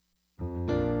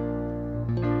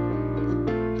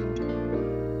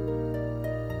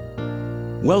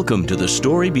Welcome to the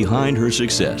story behind her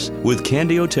success with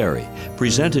Candy O'Terry,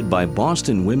 presented by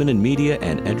Boston Women in Media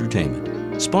and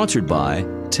Entertainment. Sponsored by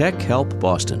Tech Help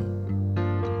Boston.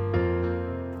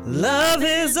 Love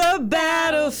is a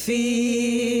battlefield.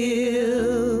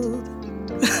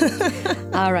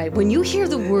 All right, when you hear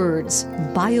the words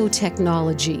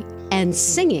biotechnology and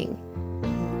singing,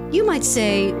 you might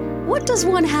say, what does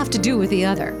one have to do with the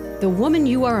other? The woman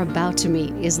you are about to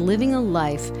meet is living a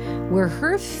life where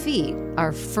her feet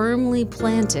are firmly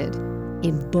planted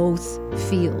in both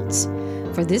fields.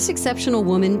 For this exceptional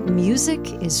woman, music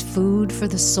is food for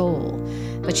the soul.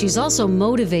 But she's also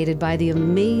motivated by the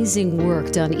amazing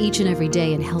work done each and every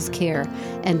day in healthcare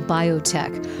and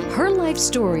biotech. Her life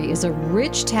story is a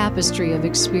rich tapestry of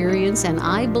experience, and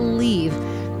I believe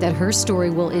that her story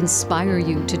will inspire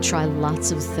you to try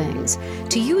lots of things,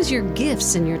 to use your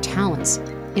gifts and your talents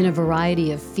in a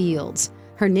variety of fields.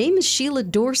 Her name is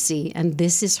Sheilah Dorsey, and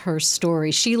this is her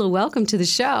story. Sheilah, welcome to the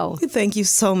show. Thank you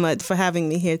so much for having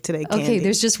me here today, Candy. Okay,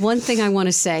 there's just one thing I want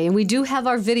to say, and we do have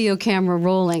our video camera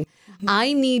rolling.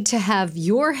 I need to have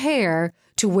your hair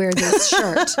to wear this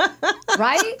shirt,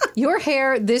 right? Your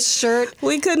hair, this shirt.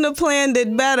 We couldn't have planned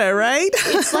it better, right?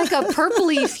 It's like a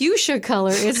purpley fuchsia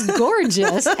color. It's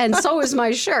gorgeous, and so is my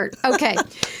shirt. Okay,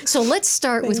 so let's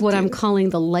start with what I'm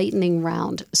calling the lightning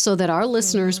round so that our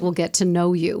listeners will get to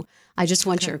know you. I just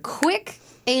want your quick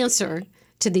answer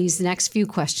to these next few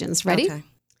questions. Ready? Okay.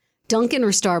 Dunkin'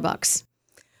 or Starbucks?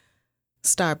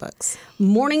 Starbucks.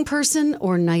 Morning person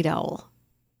or night owl?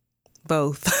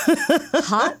 Both.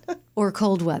 Hot or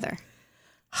cold weather?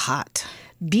 Hot.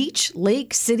 Beach,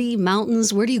 lake, city,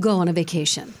 mountains, where do you go on a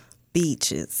vacation?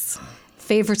 Beaches.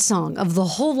 Favorite song of the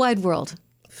whole wide world?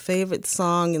 Favorite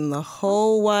song in the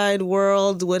whole wide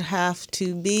world would have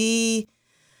to be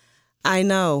I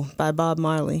Know by Bob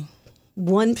Marley.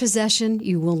 One possession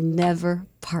you will never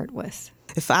part with?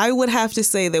 If I would have to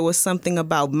say there was something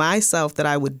about myself that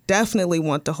I would definitely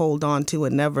want to hold on to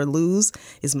and never lose,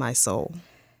 is my soul.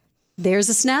 There's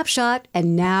a snapshot,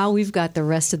 and now we've got the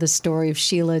rest of the story of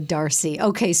Sheilah Dorsey.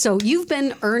 Okay, so you've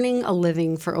been earning a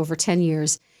living for over 10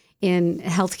 years in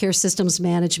healthcare systems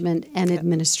management and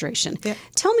administration. Yep.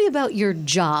 Tell me about your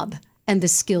job and the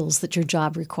skills that your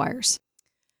job requires.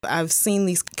 I've seen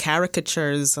these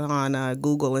caricatures on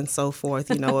Google and so forth,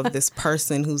 of this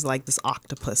person who's like this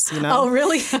octopus, Oh,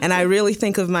 really? And I really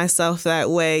think of myself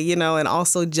that way, and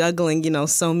also juggling,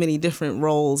 so many different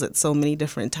roles at so many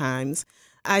different times.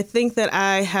 I think that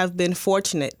I have been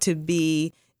fortunate to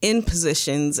be in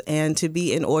positions and to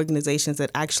be in organizations that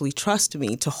actually trust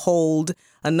me to hold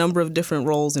a number of different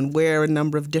roles and wear a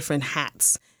number of different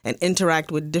hats and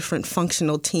interact with different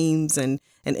functional teams and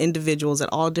individuals at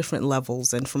all different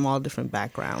levels and from all different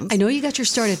backgrounds. I know you got your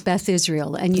start at Beth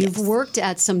Israel, and you've worked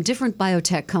at some different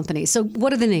biotech companies. So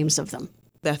what are the names of them?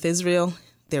 Beth Israel,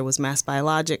 there was Mass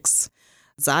Biologics,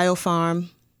 Zyopharm,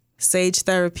 Sage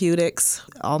Therapeutics,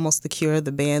 Almost the Cure,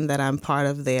 the band that I'm part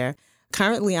of there.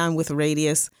 Currently, I'm with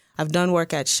Radius. I've done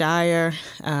work at Shire,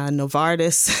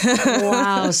 Novartis.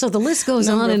 Wow. So the list goes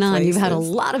on and on. Places. You've had a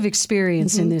lot of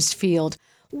experience in this field.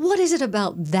 What is it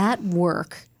about that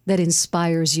work that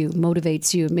inspires you,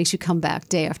 motivates you, makes you come back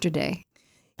day after day?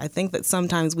 I think that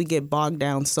sometimes we get bogged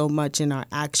down so much in our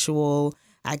actual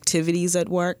activities at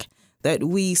work that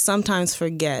we sometimes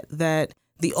forget that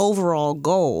the overall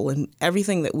goal and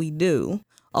everything that we do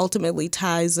ultimately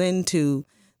ties into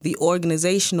the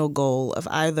organizational goal of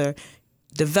either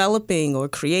developing or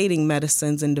creating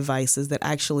medicines and devices that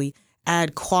actually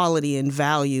add quality and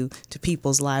value to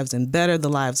people's lives and better the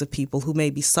lives of people who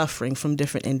may be suffering from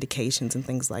different indications and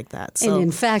things like that. So, and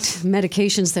in fact,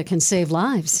 medications that can save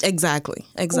lives. Exactly.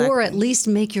 Or at least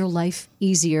make your life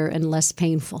easier and less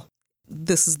painful.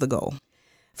 This is the goal.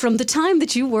 From the time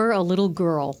that you were a little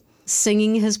girl,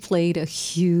 singing has played a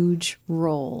huge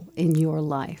role in your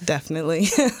life. Definitely.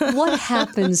 What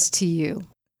happens to you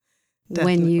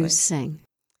when you sing?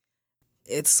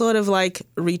 It's sort of like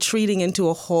retreating into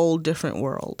a whole different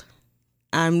world.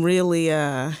 I'm really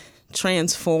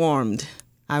transformed,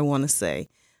 I want to say,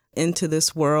 into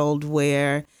this world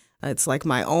where it's like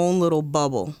my own little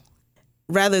bubble.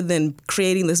 Rather than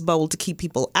creating this bubble to keep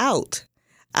people out,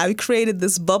 I've created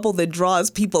this bubble that draws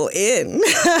people in.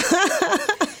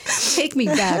 Take me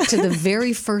back to the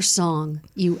very first song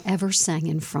you ever sang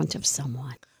in front of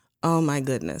someone. Oh, my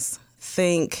goodness.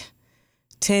 Think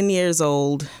 10 years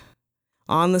old,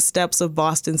 on the steps of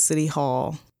Boston City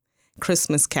Hall,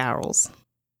 Christmas carols.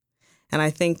 And I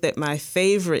think that my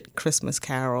favorite Christmas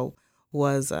carol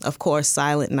was, of course,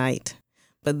 Silent Night.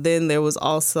 But then there was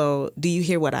also Do You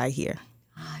Hear What I Hear?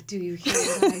 Do you hear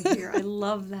what I hear? I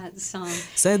love that song.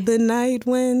 Said the night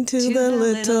went to the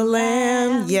little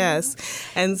lamb. Yes.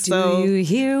 And so, do you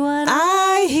hear what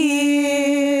I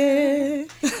hear?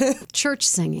 Church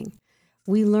singing.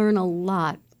 We learn a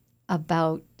lot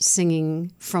about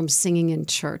singing from singing in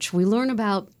church. We learn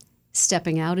about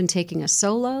stepping out and taking a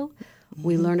solo.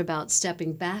 We learn about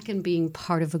stepping back and being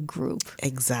part of a group.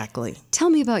 Exactly. Tell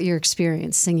me about your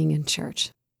experience singing in church.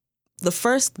 The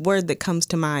first word that comes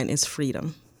to mind is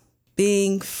freedom.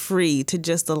 Being free to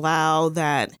just allow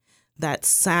that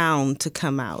sound to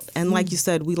come out. And like you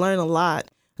said, we learn a lot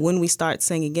when we start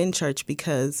singing in church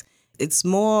because it's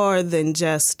more than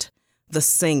just the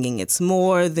singing. It's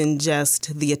more than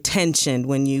just the attention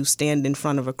when you stand in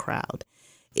front of a crowd.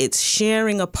 It's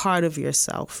sharing a part of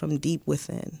yourself from deep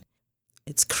within.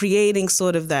 It's creating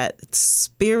sort of that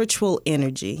spiritual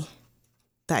energy,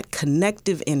 that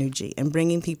connective energy, and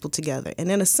bringing people together. And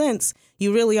in a sense,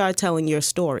 you really are telling your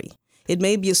story. It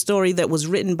may be a story that was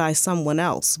written by someone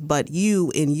else, but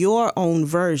you, in your own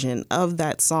version of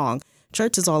that song,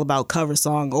 church is all about cover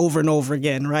song over and over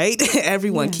again, right?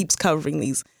 Everyone keeps covering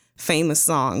these famous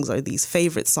songs or these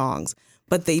favorite songs,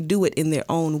 but they do it in their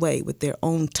own way with their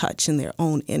own touch and their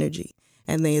own energy.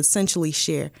 And they essentially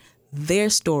share their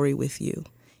story with you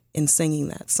in singing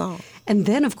that song. And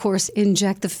then, of course,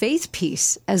 inject the faith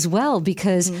piece as well,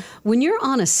 because when you're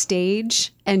on a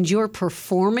stage and you're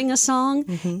performing a song,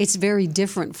 it's very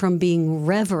different from being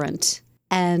reverent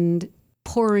and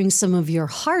pouring some of your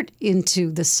heart into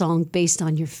the song based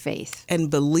on your faith. And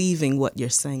believing what you're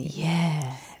singing.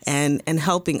 Yes. And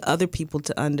helping other people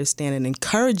to understand and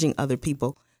encouraging other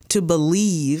people to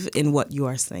believe in what you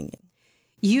are singing.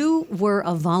 You were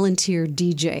a volunteer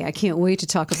DJ. I can't wait to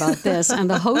talk about this. And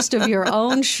the host of your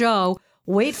own show.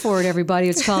 Wait for it, everybody.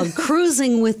 It's called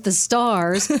Cruising with the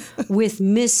Stars with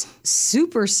Miss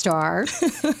Superstar.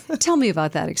 Tell me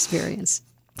about that experience.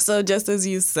 So just as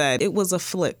you said, it was a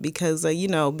flip because,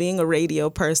 being a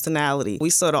radio personality, we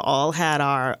sort of all had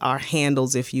our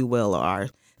handles, if you will, or our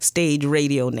stage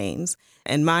radio names.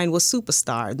 And mine was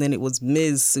Superstar. And then it was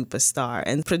Ms. Superstar.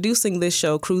 And producing this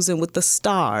show, Cruising with the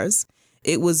Stars,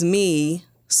 it was me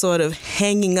sort of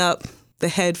hanging up the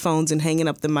headphones and hanging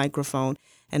up the microphone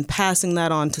and passing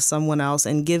that on to someone else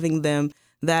and giving them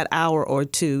that hour or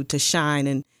two to shine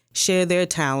and share their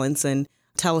talents and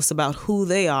tell us about who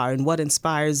they are and what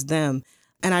inspires them.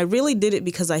 And I really did it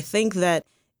because I think that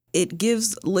it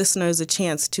gives listeners a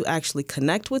chance to actually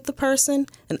connect with the person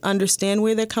and understand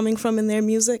where they're coming from in their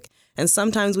music. And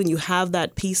sometimes when you have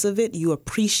that piece of it, you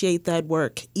appreciate that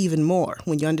work even more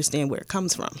when you understand where it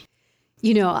comes from.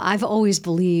 You know, I've always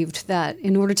believed that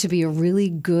in order to be a really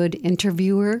good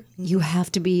interviewer, you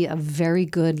have to be a very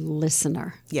good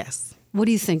listener. Yes. What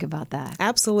do you think about that?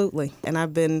 Absolutely. And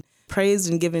I've been praised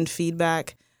and given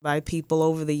feedback by people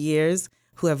over the years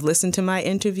who have listened to my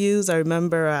interviews. I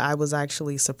remember I was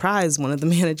actually surprised. One of the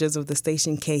managers of the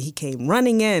station, he came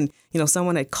running in.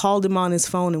 Someone had called him on his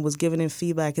phone and was giving him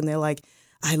feedback. And they're like,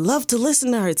 I love to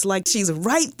listen to her. It's like she's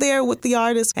right there with the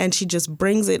artist and she just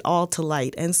brings it all to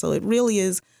light. And so it really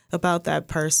is about that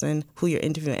person who you're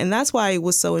interviewing. And that's why it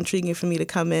was so intriguing for me to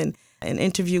come in and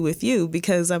interview with you,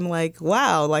 because I'm like,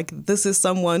 wow, this is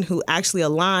someone who actually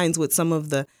aligns with some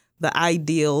of the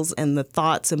ideals and the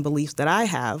thoughts and beliefs that I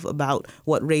have about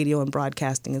what radio and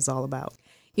broadcasting is all about.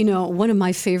 One of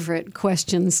my favorite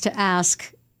questions to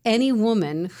ask any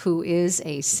woman who is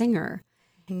a singer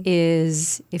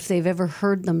is if they've ever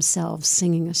heard themselves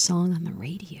singing a song on the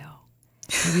radio.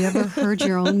 Have you ever heard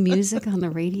your own music on the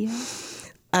radio?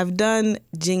 I've done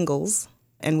jingles,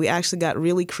 and we actually got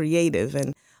really creative.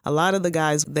 And a lot of the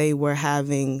guys, they were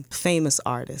having famous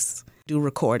artists do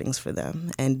recordings for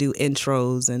them and do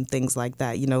intros and things like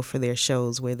that, for their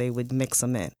shows where they would mix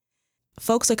them in.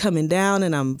 Folks are coming down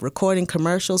and I'm recording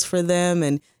commercials for them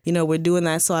and, we're doing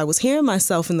that. So I was hearing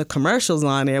myself in the commercials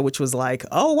on air, which was like,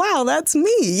 oh, wow, that's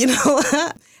me,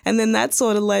 And then that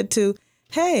sort of led to,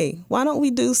 hey, why don't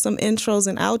we do some intros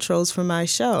and outros for my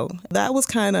show? That was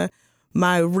kind of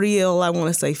my real, I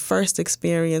want to say, first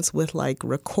experience with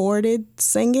recorded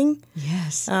singing.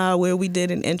 Yes. Where we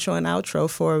did an intro and outro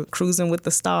for Cruising with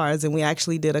the Stars. And we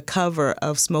actually did a cover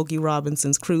of Smokey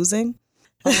Robinson's Cruising.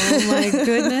 Oh, my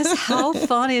goodness. How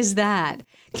fun is that?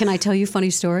 Can I tell you a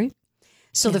funny story?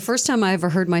 So the first time I ever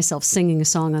heard myself singing a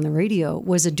song on the radio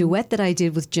was a duet that I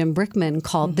did with Jim Brickman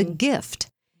called The Gift.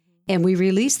 And we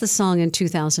released the song in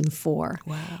 2004.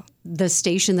 Wow. The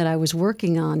station that I was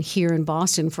working on here in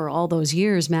Boston for all those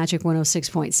years, Magic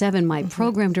 106.7, my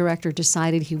program director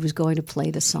decided he was going to play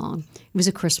the song. It was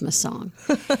a Christmas song.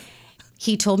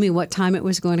 He told me what time it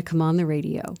was going to come on the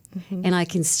radio. And I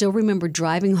can still remember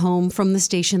driving home from the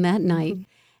station that night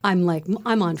I'm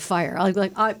on fire.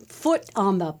 I'm foot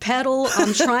on the pedal.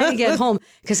 I'm trying to get home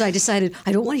because I decided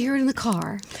I don't want to hear it in the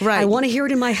car. Right. I want to hear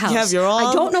it in my house.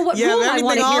 I don't know what room I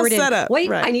want to hear it in. Up. Wait,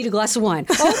 right. I need a glass of wine.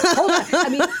 Oh, hold on. I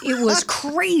mean, it was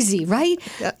crazy, right?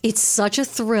 Yeah. It's such a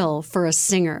thrill for a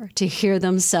singer to hear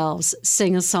themselves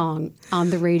sing a song on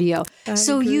the radio.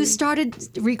 So you started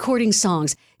recording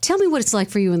songs. Tell me what it's like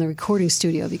for you in the recording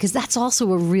studio, because that's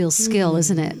also a real skill,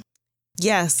 isn't it?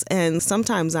 Yes, and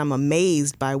sometimes I'm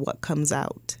amazed by what comes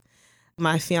out.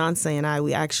 My fiance and I,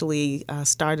 we actually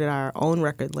started our own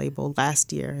record label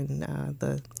last year in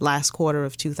the last quarter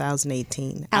of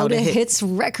 2018. Out of Hits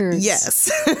Records.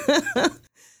 Yes.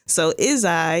 So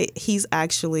Izai, he's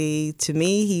actually, to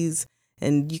me,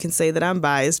 and you can say that I'm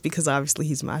biased because obviously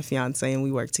he's my fiance and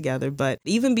we work together. But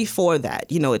even before that,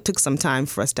 it took some time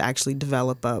for us to actually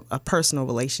develop a personal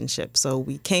relationship. So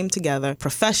we came together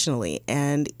professionally.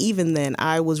 And even then,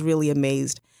 I was really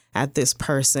amazed at this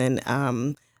person.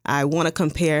 I want to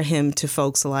compare him to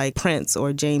folks like Prince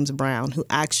or James Brown, who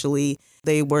actually,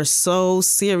 they were so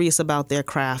serious about their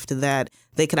craft that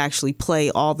they could actually play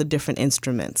all the different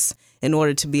instruments in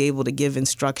order to be able to give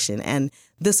instruction. And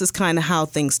this is kind of how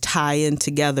things tie in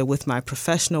together with my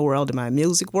professional world and my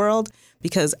music world,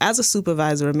 because as a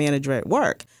supervisor or manager at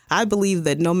work, I believe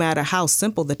that no matter how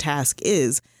simple the task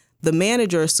is, the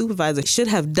manager or supervisor should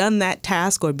have done that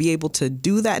task or be able to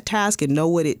do that task and know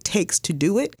what it takes to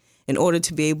do it in order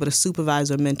to be able to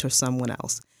supervise or mentor someone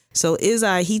else. So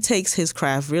Izai, he takes his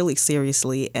craft really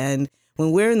seriously. And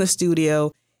when we're in the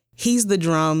studio, he's the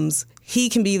drums, he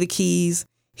can be the keys,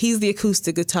 he's the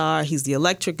acoustic guitar, he's the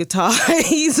electric guitar,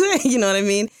 he's, you know what I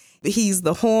mean? He's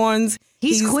the horns.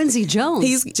 He's Quincy Jones.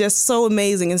 He's just so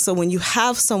amazing. And so when you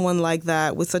have someone like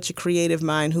that with such a creative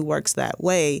mind who works that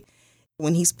way,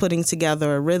 when he's putting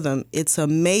together a rhythm, it's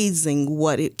amazing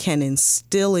what it can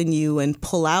instill in you and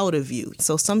pull out of you.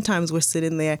 So sometimes we're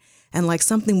sitting there and like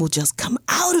something will just come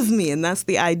out of me. And that's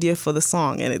the idea for the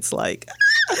song. And it's like,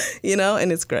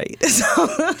 and it's great.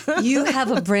 You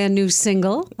have a brand new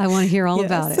single. I want to hear all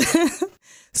about it.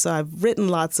 So I've written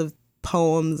lots of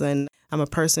poems, and I'm a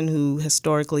person who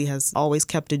historically has always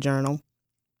kept a journal.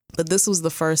 But this was the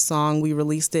first song. We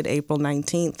released it April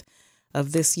 19th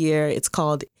of this year. It's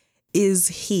called Is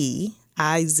He,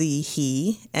 I-Z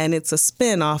He, and it's a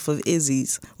spin off of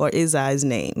Izzy's or Izai's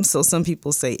name. So some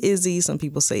people say Izzy, some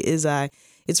people say Izai.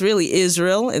 It's really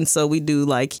Israel, and so we do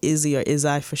like Izzy or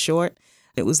Izai for short.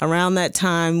 It was around that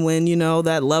time when,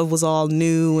 that love was all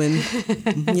new and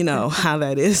how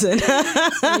that is.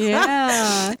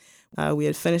 Yeah. We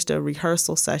had finished a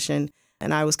rehearsal session,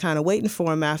 and I was kind of waiting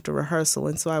for him after rehearsal.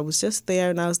 And so I was just there,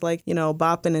 and I was like,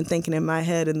 bopping and thinking in my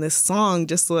head, and this song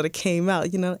just sort of came out,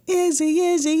 is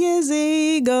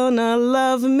he gonna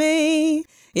love me?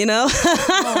 Oh,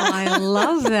 I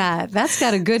love that. That's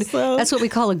got that's what we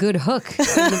call a good hook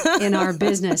in our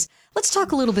business. Let's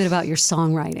talk a little bit about your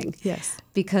songwriting. Yes.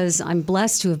 Because I'm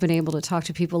blessed to have been able to talk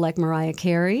to people like Mariah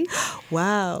Carey.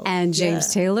 Wow. And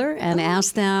James Taylor and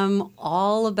ask them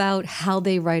all about how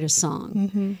they write a song.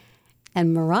 Mm-hmm.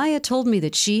 And Mariah told me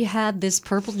that she had this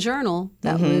purple journal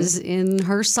that was in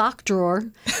her sock drawer.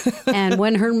 And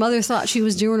when her mother thought she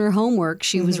was doing her homework,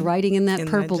 she was writing in that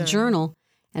purple journal.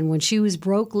 And when she was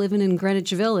broke living in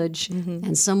Greenwich Village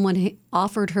and someone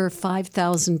offered her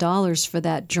 $5,000 for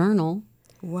that journal,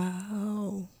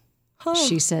 wow,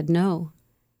 she said no.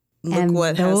 Look and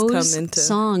what has come into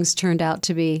songs turned out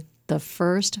to be the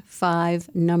first 5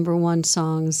 #1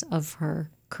 songs of her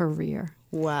career.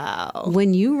 Wow.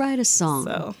 When you write a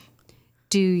song,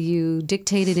 do you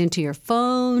dictate it into your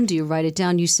phone? Do you write it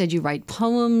down? You said you write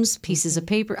poems, pieces of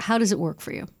paper. How does it work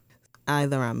for you?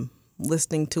 Either I'm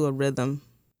listening to a rhythm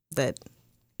that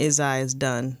Izai has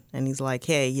done, and he's like,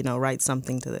 hey, write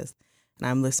something to this. And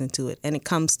I'm listening to it, and it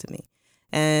comes to me.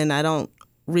 And I don't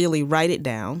really write it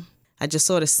down. I just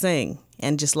sort of sing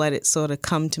and just let it sort of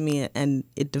come to me, and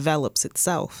it develops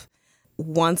itself.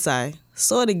 Once I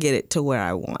sort of get it to where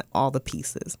I want all the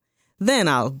pieces, then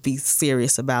I'll be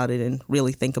serious about it and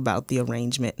really think about the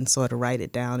arrangement and sort of write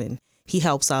it down. And he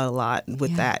helps out a lot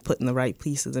with that, putting the right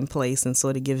pieces in place and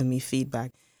sort of giving me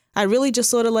feedback. I really just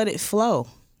sort of let it flow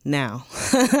now.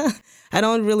 I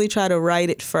don't really try to write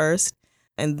it first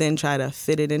and then try to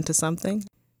fit it into something.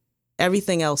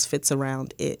 Everything else fits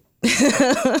around it.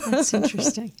 That's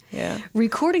interesting. Yeah.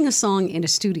 Recording a song in a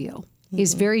studio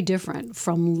is very different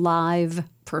from live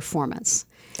performance.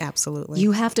 Absolutely.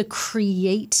 You have to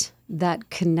create that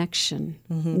connection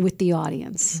with the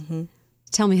audience.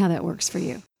 Tell me how that works for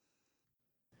you.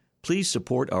 Please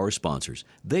support our sponsors.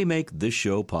 They make this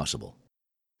show possible.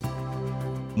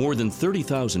 More than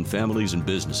 30,000 families and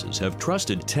businesses have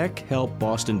trusted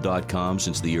TechHelpBoston.com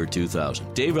since the year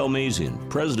 2000. Dave Almazian,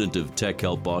 president of Tech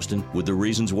Help Boston, with the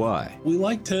reasons why. We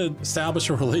like to establish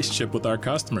a relationship with our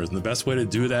customers, and the best way to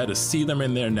do that is see them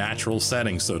in their natural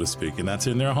setting, so to speak, and that's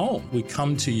in their home. We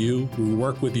come to you, we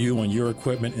work with you on your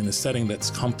equipment in a setting that's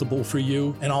comfortable for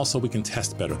you, and also we can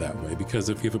test better that way, because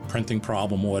if you have a printing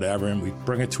problem or whatever, and we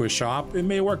bring it to a shop, it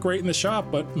may work great in the shop,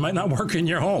 but it might not work in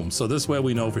your home. So this way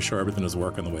we know for sure everything is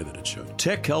working the way that it should.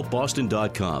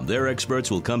 TechHelpBoston.com. Their experts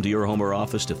will come to your home or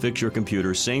office to fix your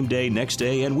computer same day, next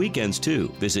day, and weekends too.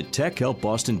 Visit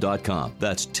TechHelpBoston.com.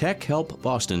 That's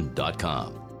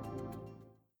TechHelpBoston.com.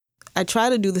 I try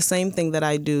to do the same thing that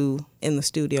I do in the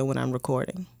studio when I'm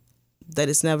recording, that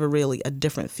it's never really a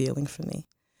different feeling for me.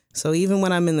 So even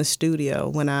when I'm in the studio,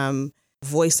 when I'm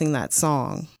voicing that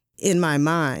song, in my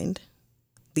mind,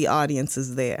 the audience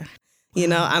is there. You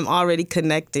know, I'm already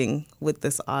connecting with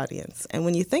this audience. And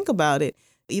when you think about it,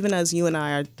 even as you and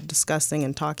I are discussing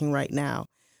and talking right now,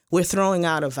 we're throwing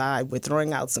out a vibe. We're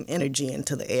throwing out some energy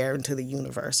into the air, into the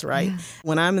universe, right? Yeah.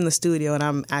 When I'm in the studio and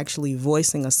I'm actually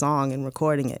voicing a song and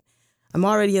recording it, I'm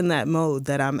already in that mode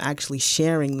that I'm actually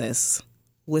sharing this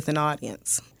with an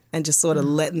audience and just sort of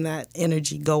letting that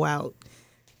energy go out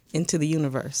into the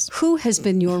universe. Who has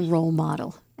been your role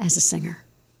model as a singer?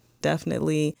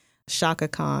 Definitely Chaka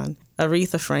Khan,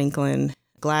 Aretha Franklin,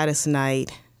 Gladys Knight,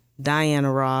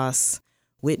 Diana Ross,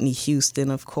 Whitney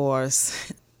Houston, of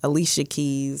course, Alicia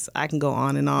Keys. I can go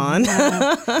on and on.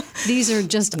 Yeah. These are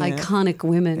just iconic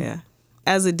women. Yeah.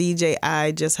 As a DJ,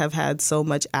 I just have had so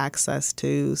much access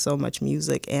to so much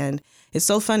music. And it's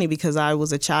so funny because I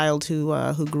was a child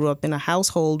who grew up in a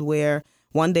household where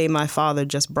one day my father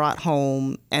just brought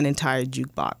home an entire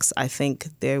jukebox. I think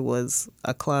there was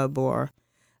a club or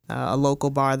a local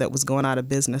bar that was going out of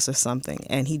business or something,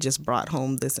 and he just brought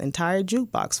home this entire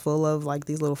jukebox full of like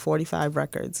these little 45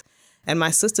 records. And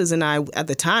my sisters and I, at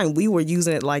the time, we were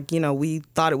using it like, you know, we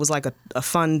thought it was like a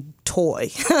fun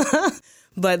toy.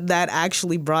 But that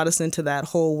actually brought us into that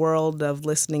whole world of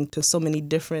listening to so many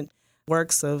different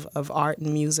works of art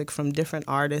and music from different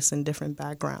artists and different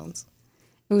backgrounds.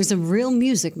 It was a real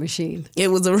music machine. It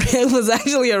was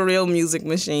actually a real music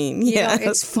machine. Yeah,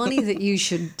 it's funny that you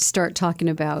should start talking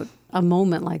about a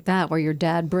moment like that where your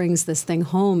dad brings this thing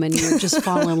home and you just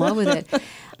fall in love with it.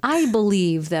 I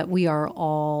believe that we are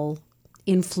all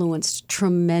influenced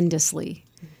tremendously,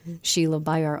 Sheilah,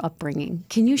 by our upbringing.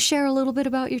 Can you share a little bit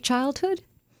about your childhood?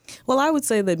 Well, I would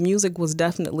say that music was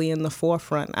definitely in the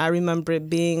forefront. I remember it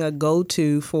being a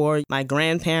go-to for my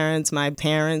grandparents, my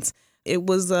parents. It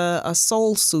was a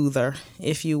soul soother,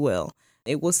 if you will.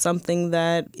 It was something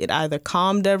that it either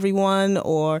calmed everyone,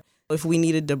 or if we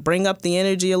needed to bring up the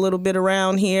energy a little bit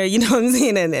around here, you know what I'm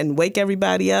saying, and wake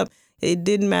everybody up. It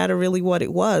didn't matter really what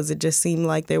it was. It just seemed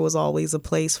like there was always a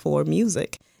place for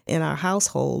music in our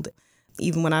household.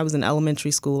 Even when I was in elementary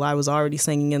school, I was already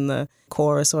singing in the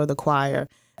chorus or the choir.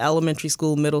 Elementary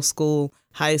school, middle school,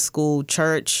 high school,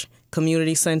 church,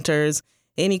 community centers.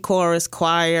 Any chorus,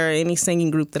 choir, any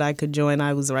singing group that I could join,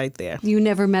 I was right there. You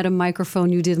never met a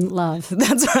microphone you didn't love.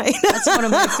 That's right. That's one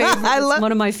of my favorite.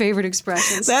 One of my favorite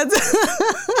expressions.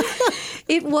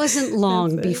 It wasn't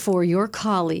long before your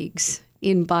colleagues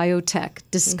in biotech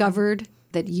discovered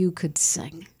that you could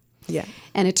sing. Yeah.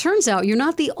 And it turns out you're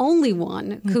not the only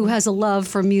one who has a love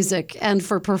for music and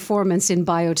for performance in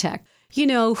biotech. You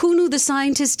know, who knew the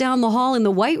scientist down the hall in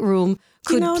the White Room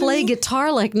could play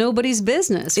guitar like nobody's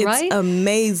business, right? It's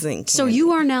amazing. So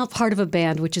you are now part of a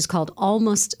band which is called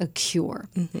Almost a Cure.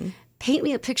 Mm-hmm. Paint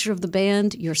me a picture of the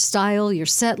band, your style, your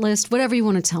set list, whatever you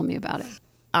want to tell me about it.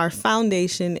 Our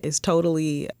foundation is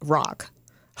totally rock,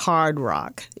 hard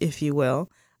rock, if you will.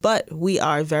 But we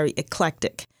are very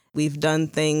eclectic. We've done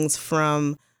things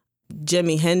from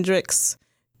Jimi Hendrix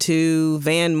to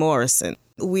Van Morrison.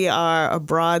 We are a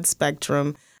broad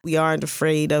spectrum. We aren't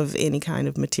afraid of any kind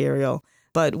of material,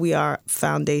 but we are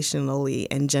foundationally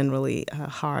and generally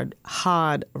hard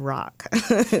rock.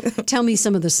 Tell me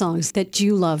some of the songs that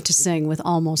you love to sing with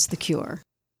Almost the Cure.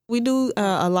 We do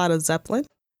a lot of Zeppelin.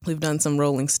 We've done some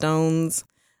Rolling Stones.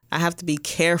 I have to be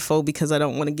careful because I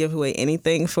don't want to give away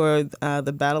anything for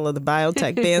the Battle of the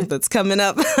Biotech Bands that's coming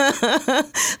up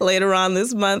later on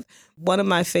this month. One of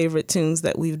my favorite tunes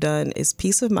that we've done is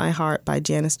Piece of My Heart by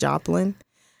Janis Joplin.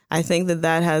 I think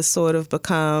that has sort of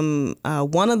become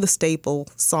one of the staple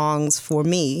songs for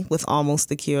me with Almost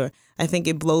the Cure. I think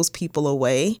it blows people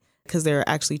away because there are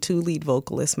actually two lead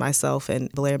vocalists, myself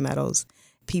and Blair Meadows.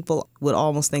 People would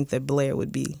almost think that Blair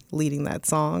would be leading that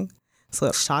song. So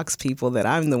it shocks people that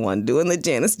I'm the one doing the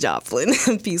Janis Joplin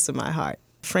Piece of My Heart.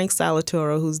 Frank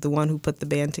Salatoro, who's the one who put the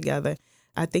band together,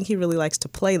 I think he really likes to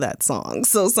play that song.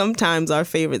 So sometimes our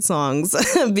favorite songs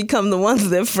become the ones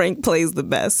that Frank plays the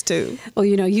best, too. Well,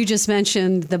 you just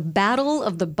mentioned the Battle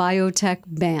of the Biotech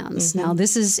Bands. Now,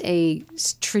 this is a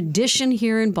tradition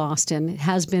here in Boston. It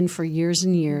has been for years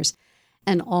and years.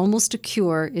 And Almost a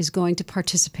Cure is going to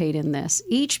participate in this.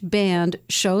 Each band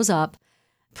shows up,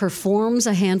 performs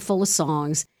a handful of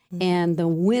songs, and the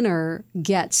winner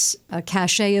gets a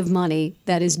cachet of money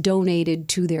that is donated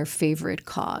to their favorite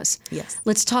cause. Yes.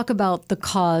 Let's talk about the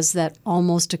cause that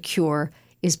Almost a Cure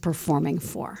is performing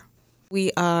for.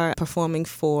 We are performing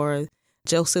for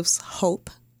Joseph's Hope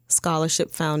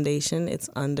Scholarship Foundation. It's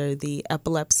under the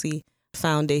Epilepsy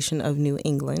Foundation of New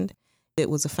England. It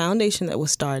was a foundation that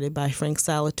was started by Frank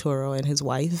Salaturo and his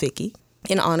wife, Vicky,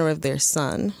 in honor of their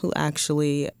son, who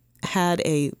actually had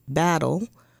a battle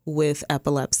with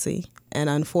epilepsy. And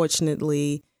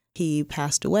unfortunately, he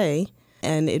passed away.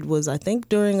 And it was, I think,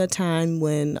 during a time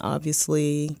when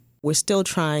obviously we're still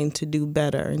trying to do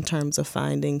better in terms of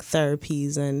finding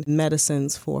therapies and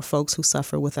medicines for folks who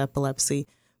suffer with epilepsy.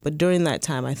 But during that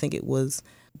time, I think it was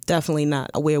definitely not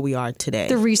where we are today.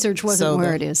 The research wasn't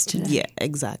where it is today. Yeah,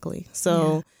 exactly.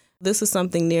 So this is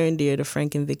something near and dear to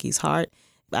Frank and Vicky's heart.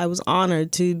 I was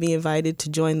honored to be invited to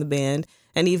join the band.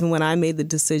 And even when I made the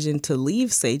decision to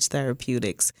leave Sage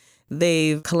Therapeutics,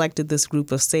 they've collected this group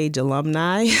of Sage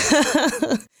alumni.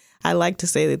 I like to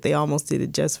say that they almost did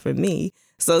it just for me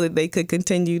so that they could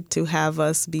continue to have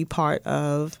us be part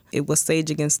of, it was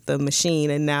Sage Against the Machine,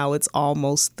 and now it's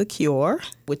Almost the Cure,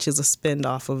 which is a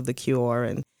spin-off of The Cure.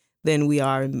 And then we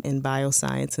are in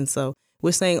bioscience. And so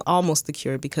we're saying Almost the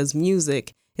Cure because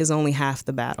music is only half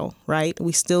the battle, right?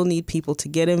 We still need people to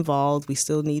get involved. We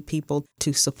still need people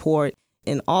to support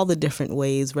in all the different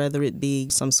ways, whether it be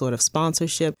some sort of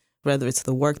sponsorship, whether it's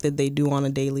the work that they do on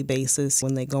a daily basis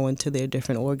when they go into their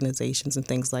different organizations and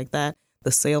things like that,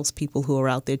 the salespeople who are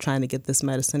out there trying to get this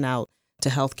medicine out to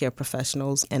healthcare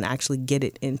professionals and actually get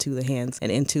it into the hands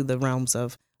and into the realms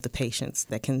of the patients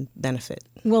that can benefit.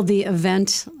 Well, the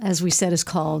event, as we said, is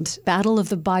called Battle of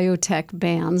the Biotech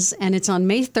Bands, and it's on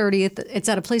May 30th. It's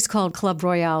at a place called Club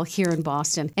Royale here in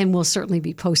Boston, and we'll certainly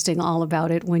be posting all about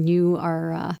it when you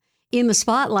are in the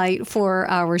spotlight for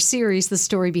our series, The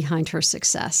Story Behind Her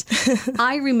Success.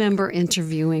 I remember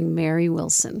interviewing Mary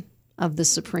Wilson of the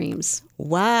Supremes.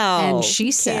 Wow. And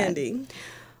she said, Candy.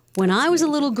 When I was a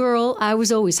little girl, I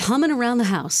was always humming around the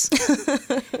house.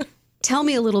 Tell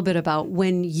me a little bit about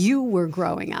when you were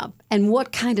growing up and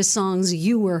what kind of songs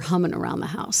you were humming around the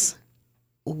house.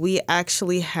 We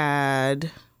actually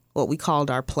had what we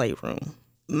called our playroom.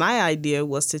 My idea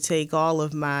was to take all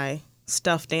of my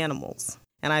stuffed animals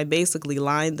and I basically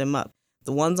lined them up.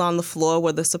 The ones on the floor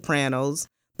were the sopranos.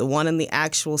 The one in the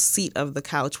actual seat of the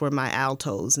couch were my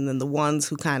altos. And then the ones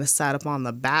who kind of sat up on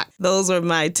the back, those were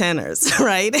my tenors,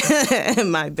 right?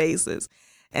 And my basses.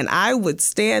 And I would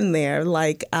stand there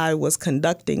like I was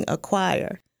conducting a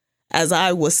choir. As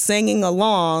I was singing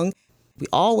along, we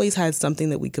always had something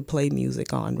that we could play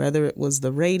music on, whether it was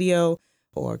the radio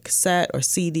or cassette or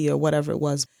CD or whatever it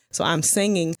was. So I'm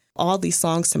singing all these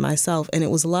songs to myself. And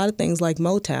it was a lot of things like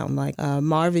Motown, like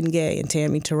Marvin Gaye and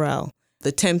Tammy Terrell,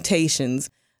 The Temptations,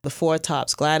 The Four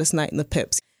Tops, Gladys Knight and the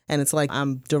Pips. And it's like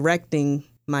I'm directing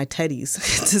my teddies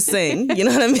to sing, you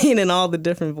know what I mean? And all the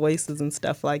different voices and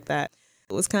stuff like that.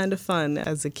 It was kind of fun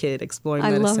as a kid exploring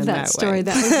medicine that way. I love that story.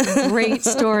 That was a great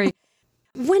story.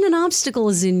 When an obstacle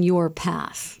is in your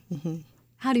path,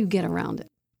 how do you get around it?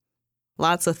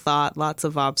 Lots of thought, lots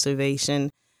of observation.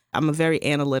 I'm a very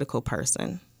analytical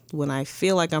person. When I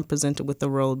feel like I'm presented with a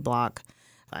roadblock,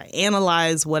 I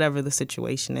analyze whatever the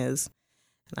situation is.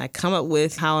 And I come up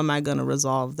with how am I going to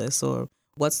resolve this, or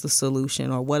what's the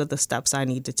solution, or what are the steps I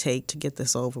need to take to get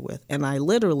this over with. And I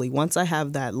literally, once I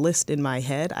have that list in my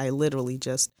head, I literally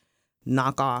just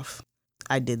knock off.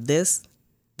 I did this.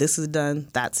 This is done.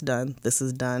 That's done. This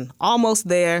is done. Almost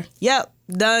there. Yep.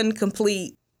 Done.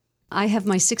 Complete. I have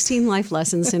my 16 life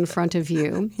lessons in front of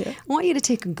you. I want you to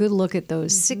take a good look at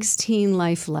those 16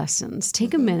 life lessons.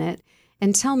 Take a minute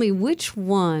and tell me which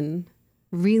one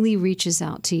really reaches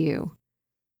out to you.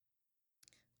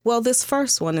 Well, this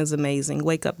first one is amazing.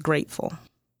 Wake up grateful,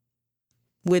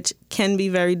 which can be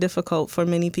very difficult for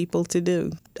many people to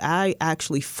do. I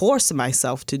actually force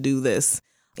myself to do this.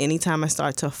 Anytime I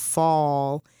start to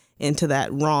fall into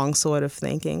that wrong sort of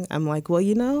thinking, I'm like, well,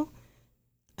 you know,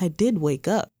 I did wake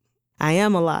up. I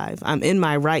am alive. I'm in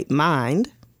my right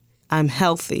mind. I'm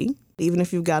healthy. Even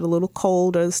if you've got a little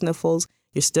cold or the sniffles,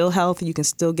 you're still healthy. You can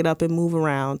still get up and move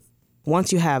around.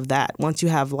 Once you have that, once you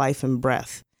have life and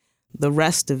breath, the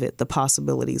rest of it, the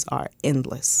possibilities are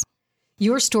endless.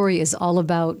 Your story is all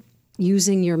about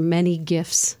using your many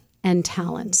gifts and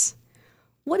talents.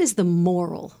 What is the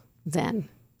moral, then,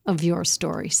 of your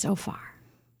story so far?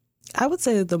 I would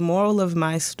say that the moral of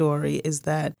my story is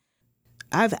that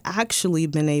I've actually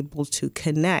been able to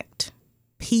connect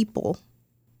people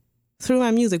through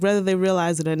my music, whether they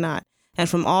realize it or not, and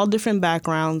from all different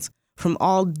backgrounds, from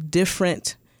all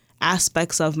different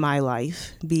aspects of my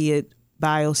life, be it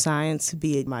bioscience,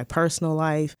 be it my personal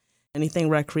life, anything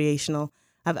recreational.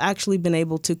 I've actually been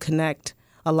able to connect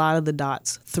a lot of the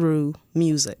dots through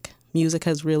music. Music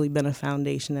has really been a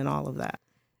foundation in all of that.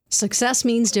 Success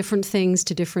means different things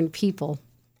to different people.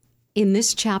 In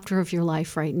this chapter of your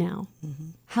life right now,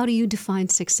 how do you define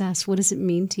success? What does it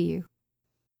mean to you?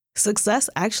 Success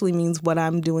actually means what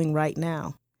I'm doing right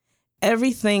now.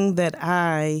 Everything that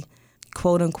I,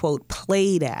 quote unquote,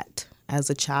 played at as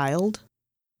a child,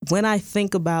 when I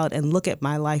think about and look at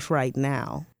my life right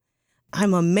now,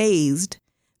 I'm amazed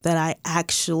that I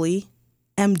actually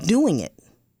am doing it.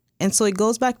 And so it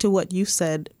goes back to what you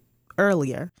said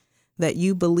earlier, that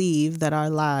you believe that our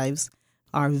lives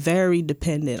are very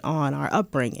dependent on our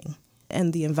upbringing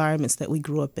and the environments that we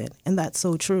grew up in. And that's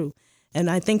so true. And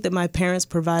I think that my parents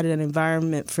provided an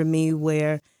environment for me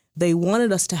where they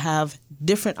wanted us to have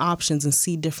different options and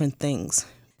see different things,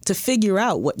 to figure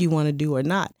out what you want to do or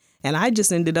not. And I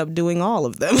just ended up doing all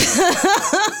of them.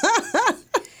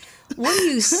 What do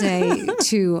you say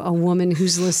to a woman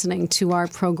who's listening to our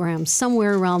program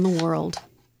somewhere around the world,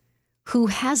 who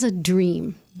has a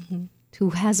dream,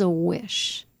 who has a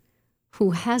wish,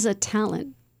 who has a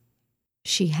talent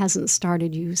she hasn't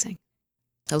started using?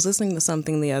 I was listening to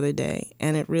something the other day,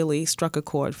 and it really struck a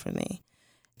chord for me.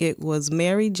 It was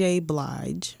Mary J.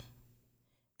 Blige,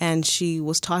 and she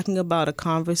was talking about a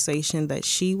conversation that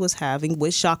she was having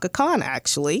with Chaka Khan,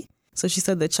 actually. So she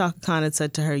said that Chaka Khan had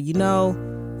said to her, you know,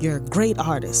 you're a great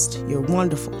artist, you're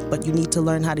wonderful, but you need to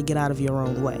learn how to get out of your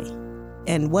own way.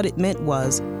 And what it meant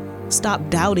was, stop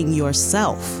doubting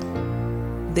yourself.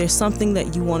 There's something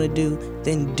that you want to do,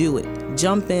 then do it.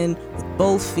 Jump in with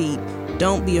both feet.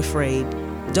 Don't be afraid.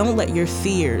 Don't let your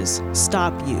fears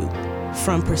stop you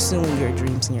from pursuing your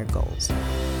dreams and your goals.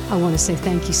 I want to say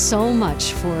thank you so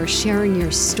much for sharing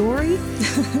your story,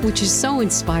 which is so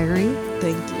inspiring.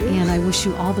 Thank you. And I wish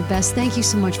you all the best. Thank you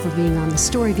so much for being on The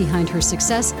Story Behind Her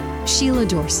Success, Sheilah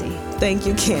Dorsey. Thank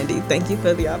you, Candy. Thank you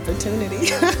for the opportunity.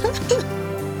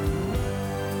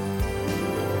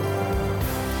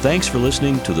 Thanks for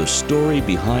listening to The Story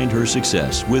Behind Her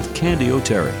Success with Candy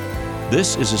O'Terry.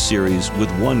 This is a series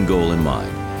with one goal in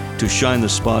mind, to shine the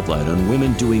spotlight on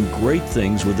women doing great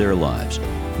things with their lives.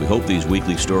 We hope these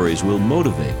weekly stories will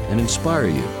motivate and inspire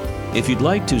you. If you'd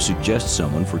like to suggest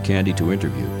someone for Candy to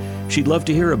interview, she'd love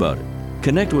to hear about it.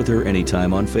 Connect with her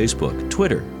anytime on Facebook,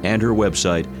 Twitter, and her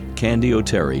website,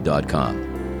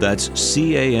 candyoterry.com. That's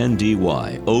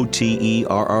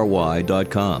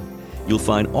CANDYOTERRY.com. You'll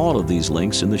find all of these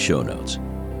links in the show notes.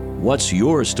 What's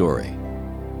your story?